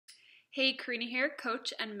Hey, Karina here,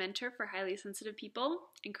 coach and mentor for highly sensitive people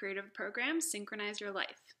and creative programs Synchronize Your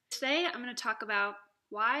Life. Today I'm going to talk about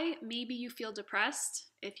why maybe you feel depressed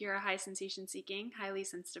if you're a high sensation seeking, highly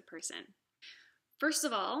sensitive person. First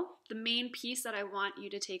of all, the main piece that I want you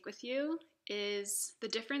to take with you is the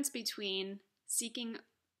difference between seeking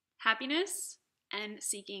happiness and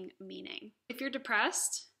seeking meaning. If you're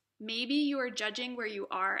depressed, maybe you are judging where you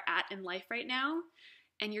are at in life right now,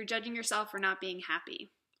 and you're judging yourself for not being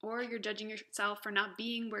happy. Or you're judging yourself for not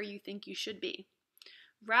being where you think you should be,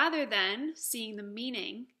 rather than seeing the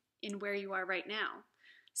meaning in where you are right now,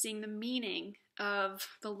 seeing the meaning of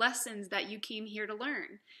the lessons that you came here to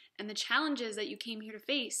learn and the challenges that you came here to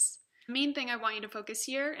face. The main thing I want you to focus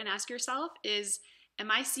here and ask yourself is, am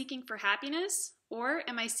I seeking for happiness or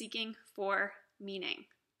am I seeking for meaning?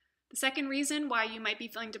 The second reason why you might be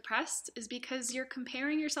feeling depressed is because you're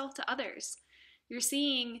comparing yourself to others. You're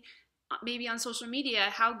seeing maybe on social media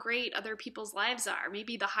how great other people's lives are,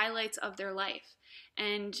 maybe the highlights of their life.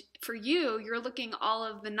 And for you, you're looking all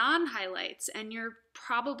of the non-highlights and you're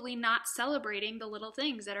probably not celebrating the little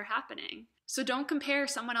things that are happening. So don't compare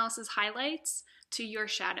someone else's highlights to your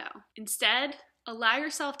shadow. Instead, allow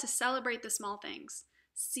yourself to celebrate the small things.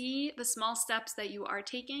 See the small steps that you are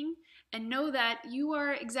taking and know that you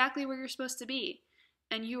are exactly where you're supposed to be.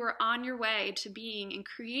 And you are on your way to being and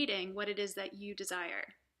creating what it is that you desire.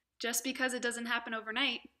 Just because it doesn't happen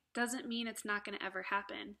overnight doesn't mean it's not going to ever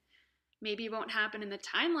happen. Maybe it won't happen in the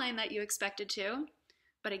timeline that you expected to,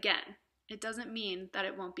 but again, it doesn't mean that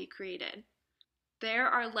it won't be created. There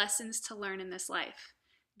are lessons to learn in this life.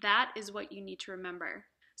 That is what you need to remember.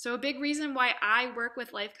 So a big reason why I work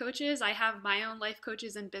with life coaches, I have my own life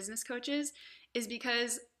coaches and business coaches, is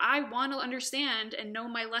because I want to understand and know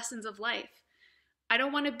my lessons of life. I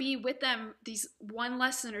don't want to be with them these one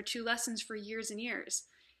lesson or two lessons for years and years.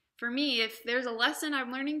 For me, if there's a lesson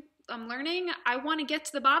I'm learning, I want to get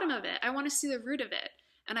to the bottom of it. I want to see the root of it,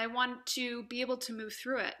 and I want to be able to move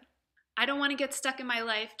through it. I don't want to get stuck in my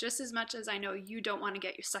life just as much as I know you don't want to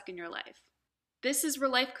get stuck in your life. This is where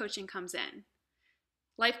life coaching comes in.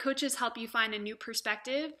 Life coaches help you find a new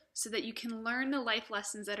perspective so that you can learn the life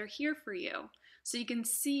lessons that are here for you, so you can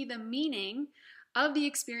see the meaning of the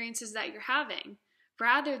experiences that you're having,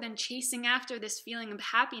 rather than chasing after this feeling of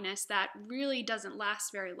happiness that really doesn't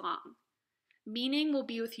last very long. Meaning will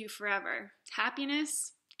be with you forever.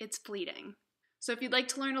 Happiness, it's fleeting. So if you'd like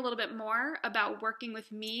to learn a little bit more about working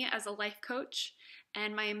with me as a life coach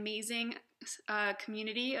and my amazing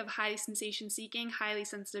community of high sensation seeking, highly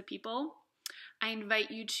sensitive people, I invite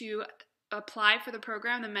you to apply for the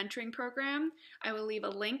program, the mentoring program. I will leave a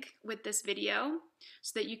link with this video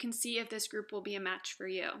so that you can see if this group will be a match for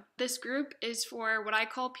you. This group is for what I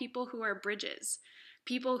call people who are bridges,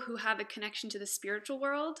 people who have a connection to the spiritual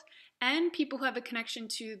world and people who have a connection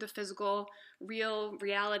to the physical, real,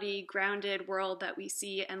 reality, grounded world that we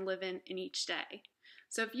see and live in each day.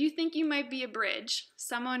 So if you think you might be a bridge,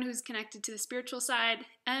 someone who's connected to the spiritual side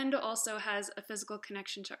and also has a physical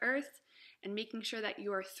connection to Earth, and making sure that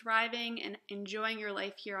you are thriving and enjoying your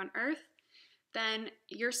life here on Earth, then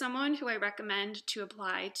you're someone who I recommend to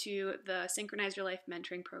apply to the Synchronize Your Life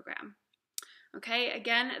mentoring program. Okay,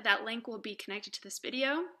 again, that link will be connected to this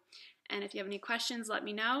video, and if you have any questions, let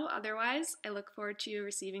me know. Otherwise, I look forward to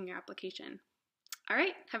receiving your application. All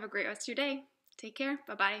right, have a great rest of your day. Take care.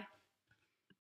 Bye-bye.